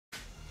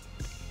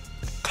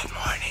Good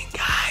morning,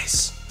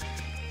 guys.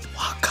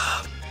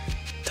 Welcome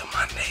to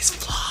Monday's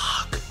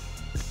vlog.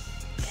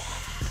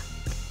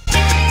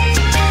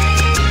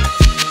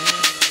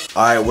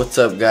 Alright, what's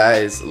up,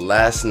 guys?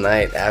 Last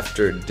night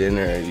after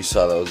dinner, you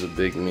saw that was a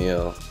big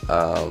meal.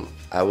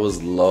 I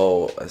was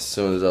low as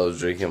soon as I was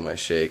drinking my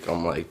shake.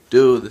 I'm like,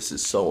 dude, this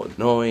is so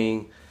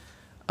annoying.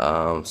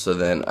 So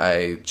then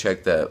I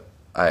checked that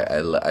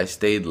I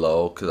stayed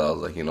low because I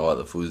was like, you know what,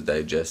 the food's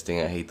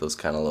digesting. I hate those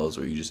kind of lows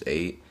where you just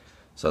ate.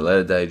 So I let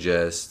it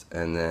digest,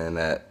 and then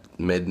at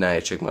midnight I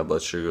checked my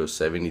blood sugar, was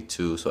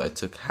 72. So I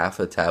took half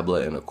a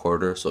tablet and a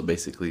quarter, so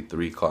basically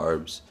 3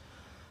 carbs.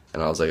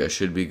 And I was like, I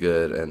should be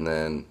good. And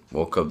then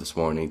woke up this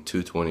morning,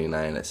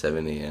 2:29 at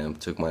 7 a.m.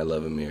 Took my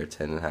 11-meter,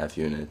 10.5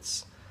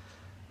 units.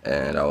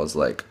 And I was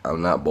like,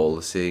 I'm not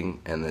bolusing.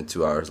 And then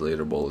 2 hours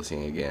later,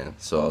 bolusing again.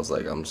 So I was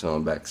like, I'm just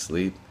going back to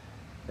sleep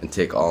and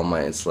take all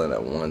my insulin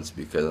at once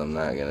because I'm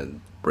not going to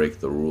break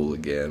the rule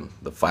again,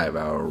 the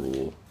 5-hour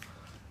rule.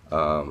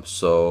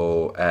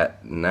 So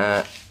at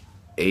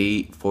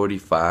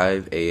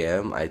 8:45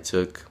 a.m., I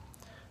took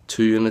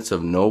 2 units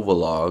of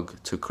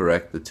Novolog to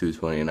correct the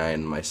 229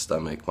 in my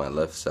stomach, my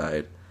left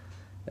side.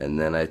 And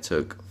then I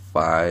took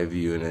 5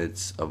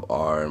 units of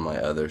R on my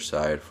other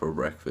side for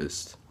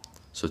breakfast.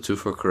 So 2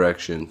 for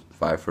correction,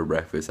 5 for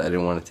breakfast. I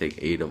didn't want to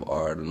take 8 of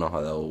R. I don't know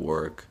how that will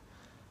work.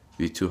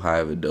 Be too high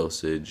of a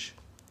dosage.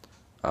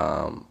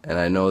 And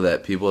I know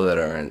that people that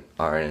are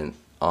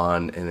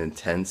on an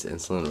intense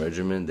insulin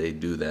regimen, they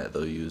do that.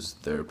 They'll use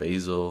their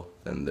basal,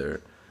 then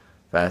their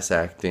fast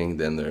acting,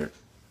 then their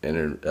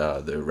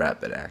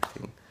rapid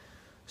acting.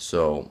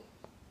 So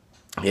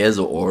he has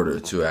an order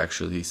to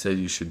actually. He said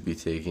you should be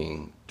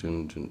taking.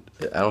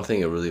 I don't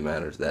think it really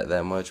matters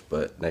that much,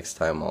 but next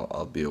time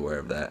I'll be aware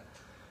of that.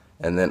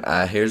 And then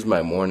here's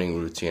my morning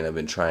routine I've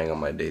been trying on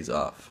my days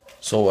off.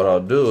 So what I'll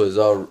do is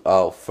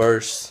I'll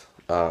first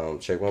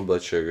check my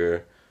blood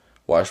sugar,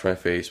 wash my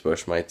face,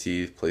 brush my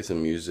teeth, play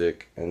some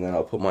music, and then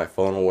I'll put my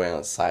phone away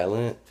on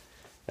silent,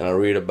 and I'll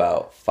read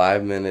about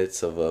 5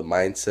 minutes of a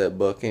mindset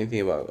book.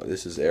 Anything about,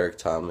 this is Eric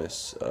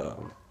Thomas,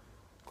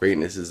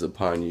 Greatness is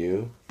Upon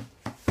You.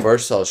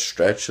 First I'll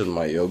stretch on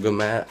my yoga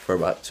mat for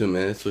about 2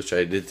 minutes, which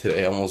I did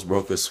today. I almost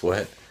broke a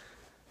sweat.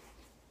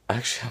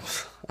 Actually,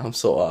 I'm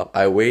so off.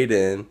 I weighed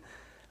in.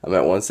 I'm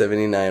at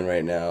 179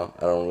 right now.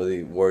 I don't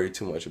really worry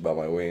too much about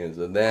my weigh-ins.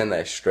 So then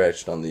I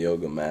stretched on the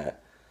yoga mat.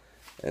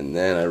 And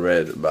then I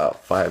read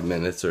about 5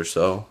 minutes or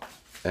so.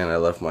 And I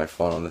left my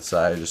phone on the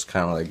side, just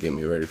kind of like get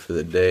me ready for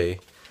the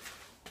day.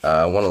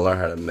 I want to learn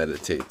how to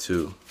meditate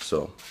too.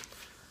 So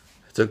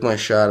I took my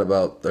shot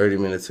about 30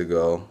 minutes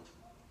ago.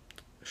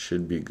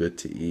 Should be good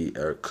to eat,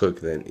 or cook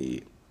then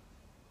eat.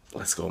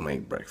 Let's go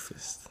make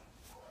breakfast.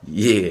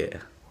 Yeah.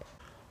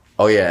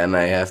 Oh yeah, and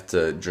I have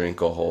to drink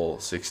a whole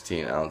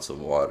 16 ounce of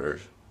water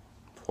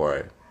before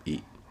I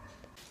eat.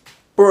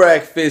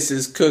 Breakfast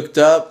is cooked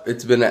up.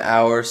 It's been an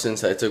hour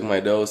since I took my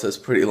dose. That's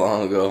pretty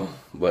long ago,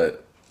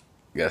 but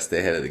gotta stay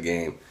ahead of the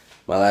game.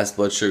 My last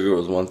blood sugar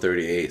was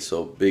 138,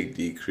 so big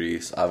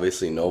decrease.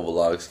 Obviously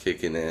Novolog's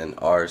kicking in,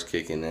 R's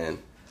kicking in,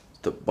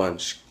 the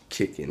bunch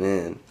kicking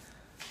in,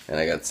 and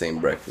I got the same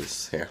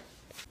breakfast here.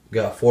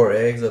 Got 4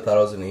 eggs. I thought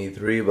I was gonna eat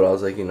 3, but I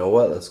was like, you know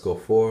what? Let's go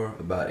 4.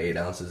 About 8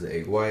 ounces of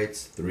egg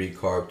whites, 3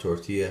 carb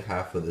tortilla,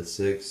 half of the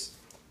 6,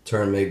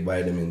 turmeric,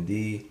 vitamin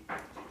D,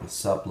 and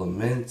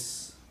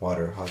supplements,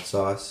 water, hot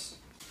sauce.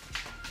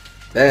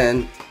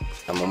 Then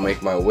I'm gonna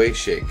make my whey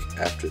shake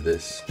after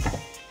this.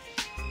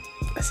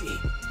 Let's eat.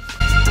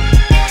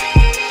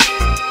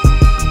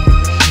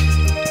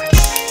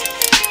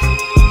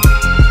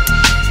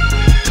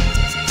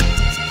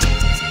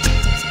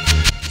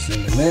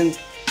 Cinnamon.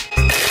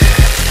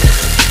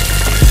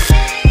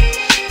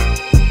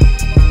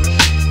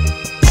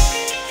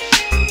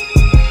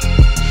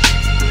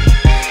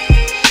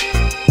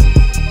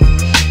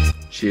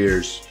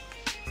 Cheers.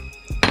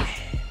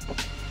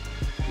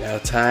 Now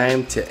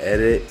time to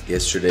edit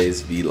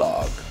yesterday's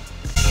vlog.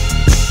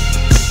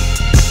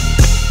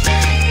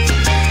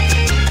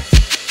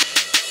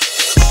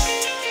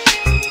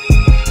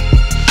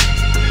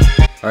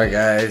 Alright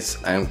guys,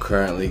 I'm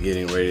currently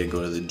getting ready to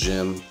go to the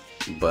gym,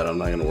 but I'm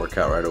not going to work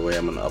out right away.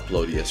 I'm going to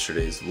upload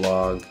yesterday's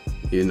vlog.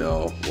 You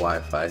know,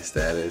 Wi-Fi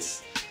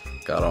status.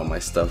 Got all my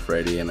stuff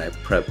ready, and I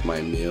prepped my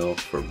meal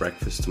for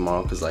breakfast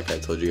tomorrow because like I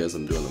told you guys,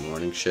 I'm doing the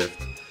morning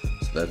shift.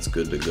 That's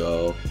good to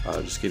go.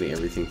 Just getting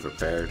everything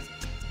prepared.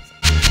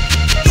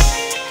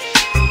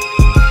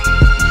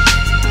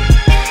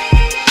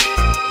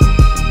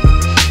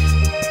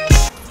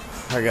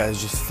 Alright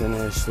guys, just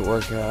finished the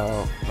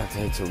workout. About to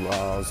head to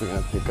Ross. We're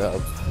gonna pick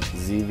up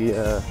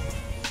Zevia,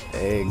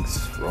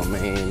 eggs,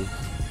 romaine.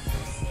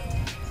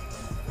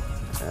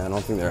 And I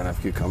don't think they're gonna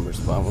have cucumbers,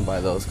 but I'm gonna buy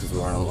those because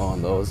we aren't low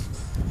on those.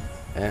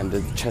 And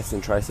did chest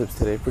and triceps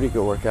today. Pretty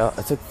good workout.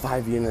 I took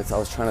 5 units. I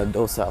was trying to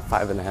dose out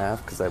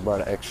 5.5 because I brought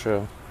an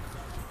extra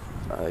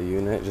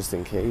unit just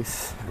in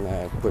case, and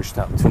I pushed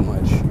out too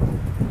much.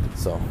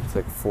 So it's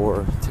like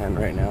 4:10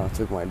 right now. I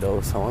took my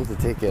dose. I wanted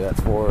to take it at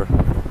 4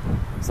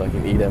 so I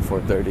can eat at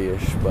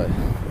 4:30ish, but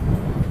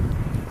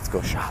let's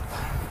go shop.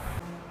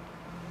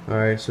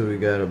 Alright, so we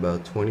got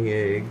about 20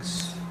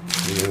 eggs.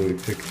 And then we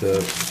picked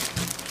up,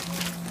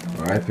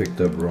 or I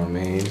picked up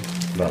romaine,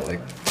 about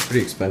like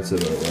pretty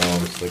expensive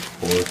around, it's like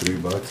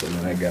 $3. And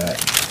then I got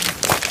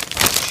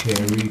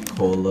cherry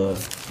cola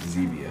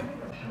Zevia.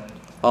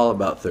 All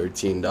about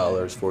 $13,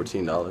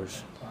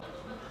 $14.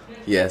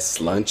 Yes,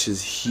 lunch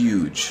is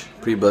huge.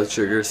 Pre-blood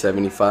sugar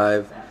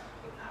 75,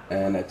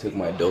 and I took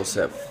my dose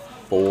at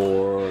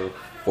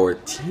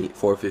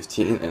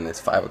 4:15, and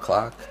it's 5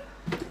 o'clock.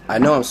 I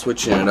know I'm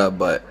switching it up,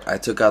 but I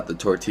took out the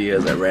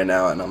tortillas. I ran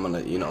out, and I'm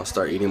gonna,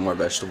 start eating more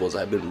vegetables.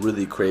 I've been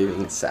really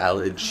craving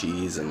salad,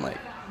 cheese, and like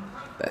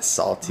that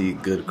salty,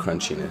 good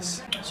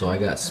crunchiness. So I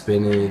got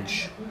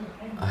spinach,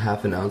 a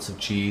half an ounce of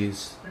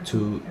cheese,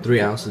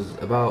 3 ounces,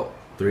 about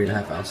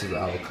 3.5 ounces of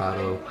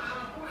avocado,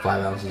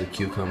 5 ounces of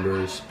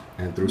cucumbers,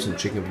 and threw some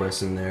chicken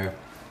breast in there.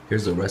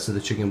 Here's the rest of the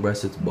chicken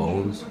breast. It's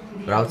bones,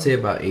 but I would say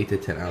about 8 to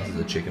 10 ounces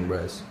of chicken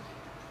breast,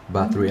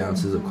 about 3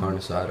 ounces of carne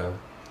asada,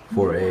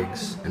 4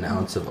 eggs, an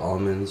ounce of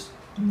almonds.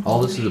 All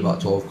this is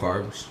about 12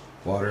 carbs,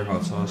 water,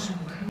 hot sauce.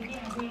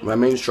 My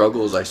main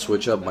struggle is I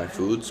switch up my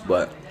foods,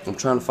 but I'm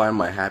trying to find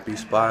my happy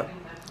spot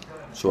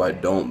so I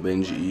don't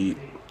binge eat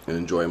and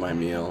enjoy my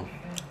meal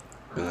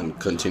and then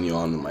continue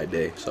on with my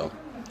day. So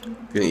I'm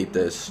gonna eat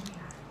this,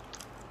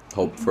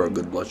 hope for a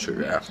good blood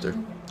sugar after.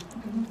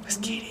 Let's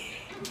get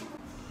it.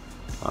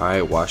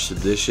 Alright, wash the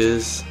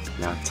dishes.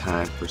 Now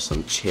time for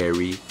some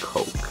cherry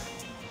Coke.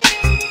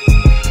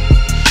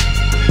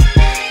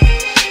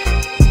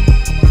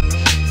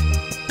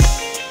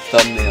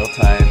 Thumbnail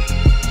time.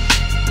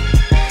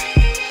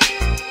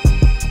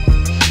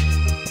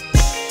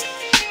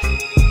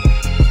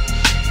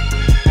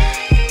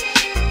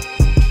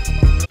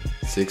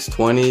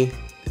 $6.20.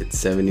 It's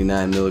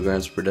 79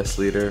 milligrams per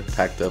deciliter.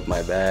 Packed up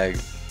my bag.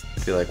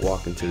 Feel like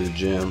walking to the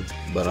gym,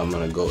 but I'm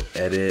gonna go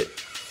edit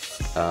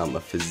a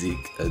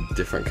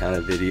different kind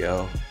of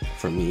video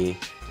for me,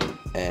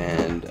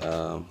 and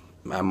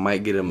I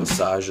might get a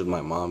massage with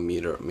my mom.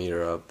 Meet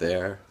her up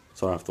there,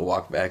 so I don't have to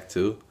walk back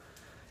too.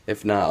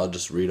 If not, I'll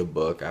just read a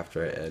book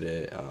after I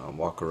edit,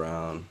 walk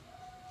around,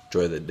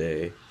 enjoy the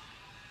day,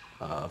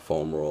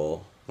 foam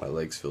roll. My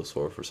legs feel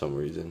sore for some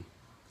reason.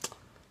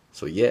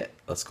 So yeah,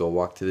 let's go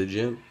walk to the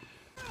gym.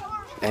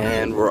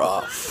 And we're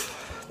off.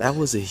 That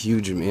was a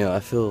huge meal. I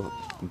feel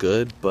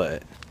good,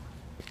 but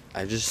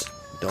I just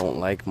don't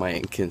like my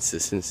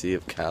inconsistency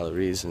of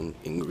calories and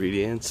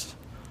ingredients.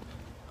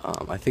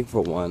 I think for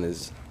one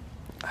is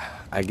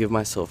I give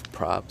myself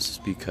props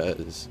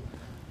because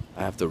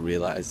I have to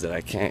realize that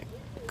I can't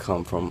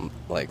come from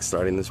like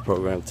starting this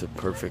program to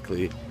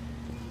perfectly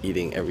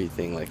eating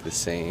everything like the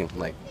same.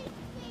 Like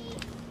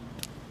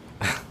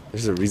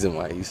there's a reason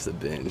why I used to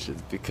binge.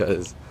 It's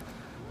because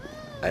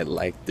I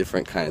like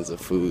different kinds of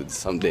foods.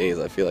 Some days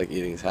I feel like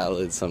eating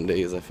salad, some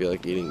days I feel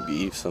like eating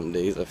beef, some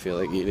days I feel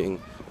like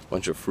eating a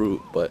bunch of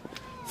fruit. But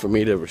for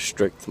me to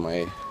restrict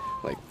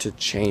to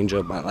change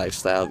up my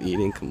lifestyle of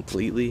eating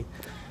completely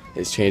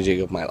is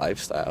changing up my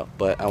lifestyle.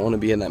 But I want to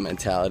be in that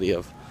mentality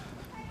of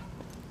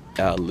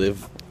I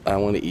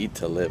want to eat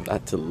to live,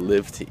 not to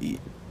live to eat.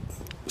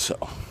 So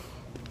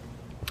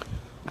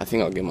I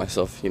think I'll get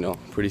myself,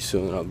 pretty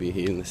soon I'll be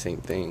eating the same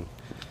thing.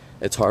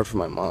 It's hard for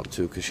my mom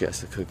too because she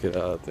has to cook it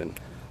up, and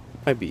it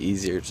might be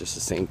easier, it's just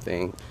the same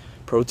thing.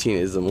 Protein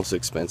is the most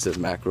expensive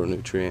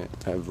macronutrient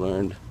I've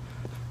learned.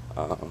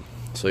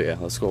 So yeah,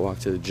 let's go walk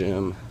to the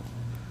gym.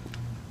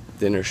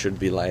 Dinner should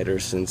be lighter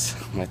since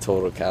my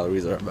total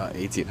calories are about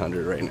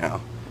 1,800 right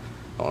now.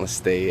 I want to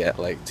stay at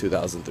like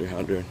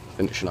 2,300,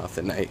 finishing off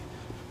the night.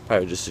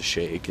 Probably just a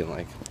shake and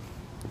like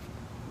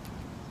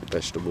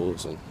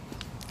vegetables and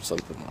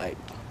something light.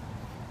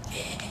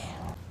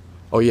 Yeah.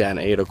 Oh yeah, and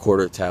I ate a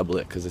quarter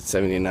tablet because it's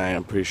 79.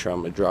 I'm pretty sure I'm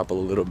going to drop a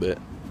little bit.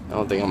 I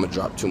don't think I'm going to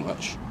drop too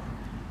much.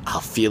 I'll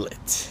feel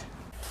it.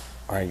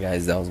 Alright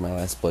guys, that was my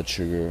last blood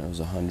sugar. It was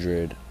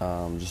 100.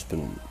 Just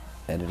been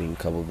editing a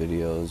couple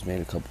videos,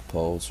 made a couple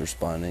posts,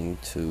 responding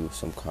to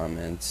some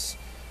comments.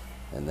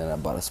 And then I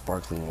bought a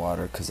sparkling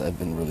water because I've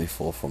been really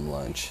full from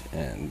lunch.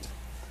 And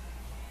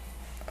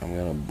I'm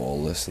going to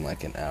bowl this in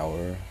like an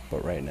hour.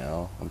 But right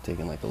now, I'm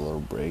taking like a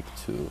little break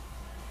to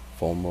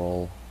foam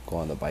roll, go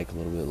on the bike a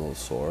little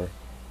sore.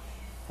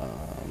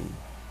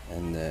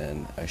 And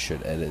then I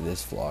should edit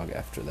this vlog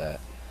after that.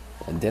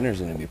 And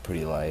dinner's gonna be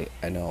pretty light.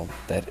 I know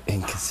that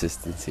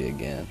inconsistency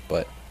again,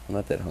 but I'm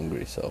not that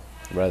hungry, so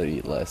I'd rather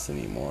eat less than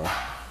eat more.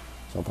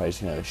 So I'm probably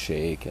just gonna have a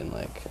shake and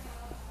like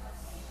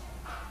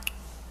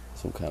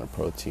some kind of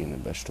protein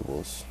and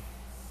vegetables.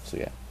 So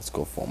yeah, let's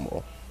go foam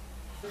roll.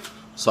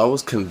 So I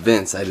was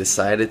convinced. I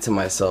decided to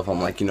myself,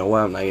 I'm like, you know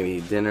what? I'm not gonna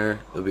eat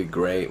dinner. It'll be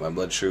great. My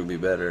blood sugar will be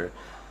better.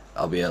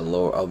 I'll be at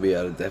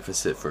a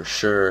deficit for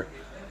sure.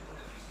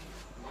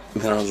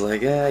 And then I was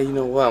like, yeah, you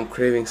know what? I'm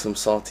craving some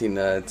salty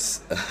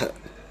nuts,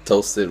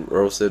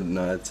 roasted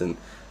nuts, and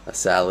a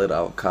salad,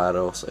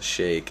 avocados, a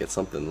shake, and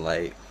something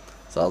light.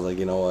 So I was like,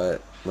 you know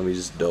what? Let me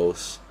just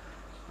dose.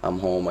 I'm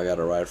home. I got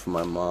a ride from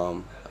my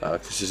mom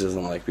because she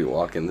doesn't like me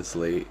walking this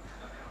late.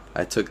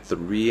 I took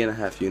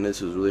 3.5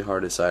 units. It was really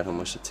hard to decide how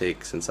much to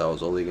take since I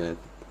was only going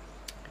to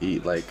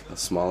eat like a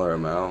smaller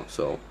amount.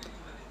 So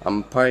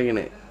I'm probably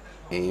gonna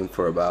aim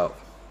for about,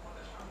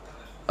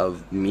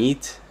 of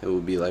meat, it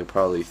would be like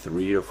probably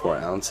 3 or 4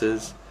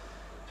 ounces.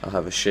 I'll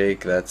have a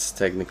shake, that's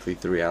technically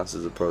 3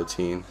 ounces of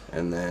protein,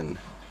 and then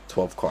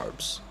 12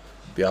 carbs.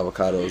 Be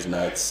avocados,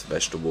 nuts,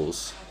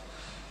 vegetables.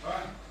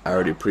 I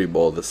already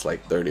pre-bowled this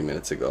like 30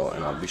 minutes ago,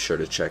 and I'll be sure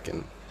to check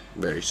in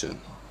very soon.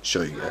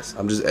 Show you guys.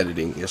 I'm just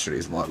editing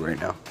yesterday's vlog right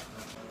now.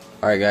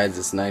 Alright guys,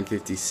 it's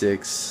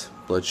 9:56.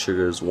 Blood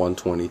sugar is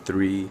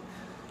 123.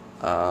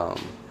 I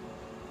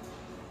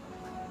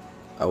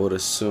would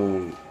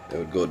assume it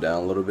would go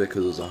down a little bit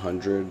because it was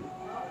 100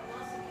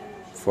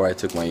 before I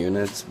took my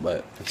units,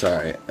 but it's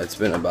alright. It's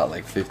been about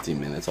like 15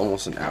 minutes,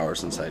 almost an hour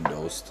since I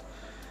dosed.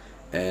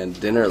 And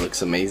dinner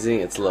looks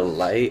amazing. It's a little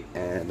light,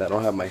 and I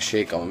don't have my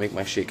shake. I'm gonna make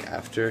my shake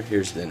after.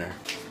 Here's dinner.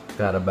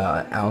 Got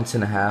about 1.5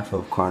 ounces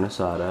of carne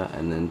asada,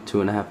 and then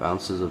 2.5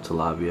 ounces of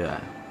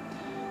tilapia,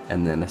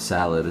 and then a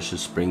salad. It's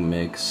just spring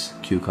mix,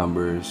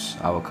 cucumbers,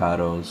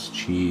 avocados,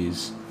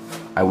 cheese.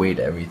 I weighed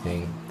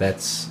everything.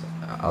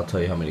 I'll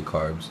tell you how many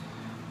carbs.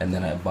 And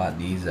then I bought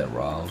these at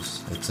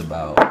Ralph's. It's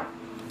about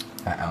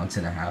 1.5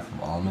 ounces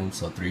of almonds,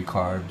 so 3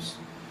 carbs.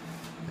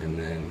 And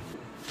then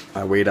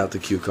I weighed out the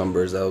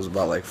cucumbers. That was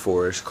about like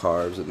 4-ish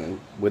carbs. And then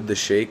with the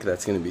shake,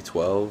 that's gonna be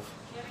 12.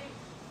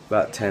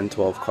 About 10,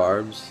 12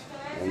 carbs.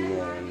 And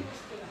then,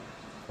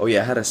 oh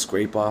yeah, I had to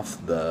scrape off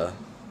the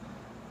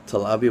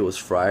tilapia. Was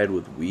fried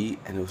with wheat,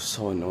 and it was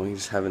so annoying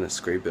just having to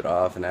scrape it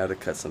off, and I had to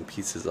cut some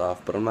pieces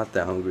off. But I'm not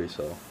that hungry,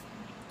 so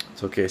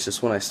it's okay. It's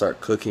just when I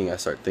start cooking, I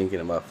start thinking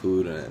about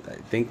food, and I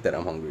think that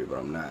I'm hungry, but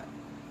I'm not.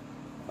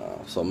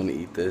 So I'm gonna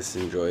eat this,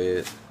 enjoy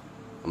it.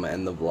 I'm gonna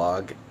end the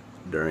vlog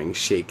during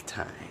shake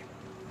time.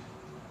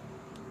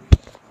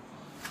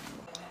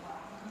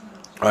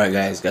 Alright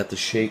guys, got the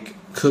shake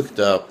cooked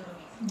up,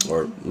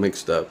 or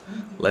mixed up.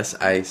 Less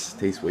ice,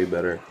 tastes way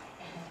better.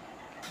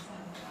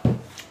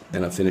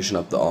 And I'm finishing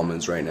up the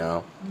almonds right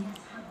now.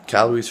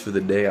 Calories for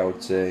the day, I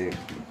would say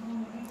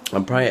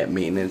I'm probably at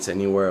maintenance,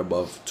 anywhere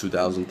above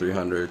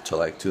 2,300 to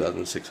like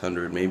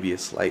 2,600, maybe a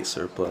slight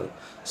surplus.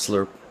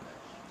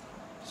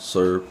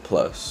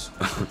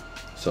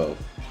 So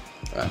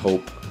I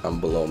hope I'm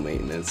below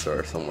maintenance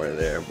or somewhere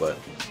there, but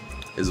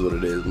is what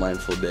it is.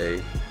 Mindful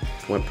day,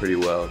 went pretty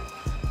well.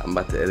 I'm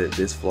about to edit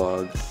this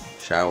vlog,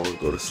 shower,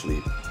 go to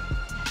sleep.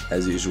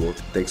 As usual,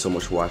 thanks so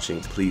much for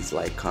watching. Please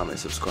like, comment,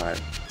 subscribe.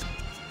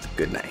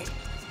 Good night.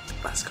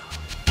 Let's go.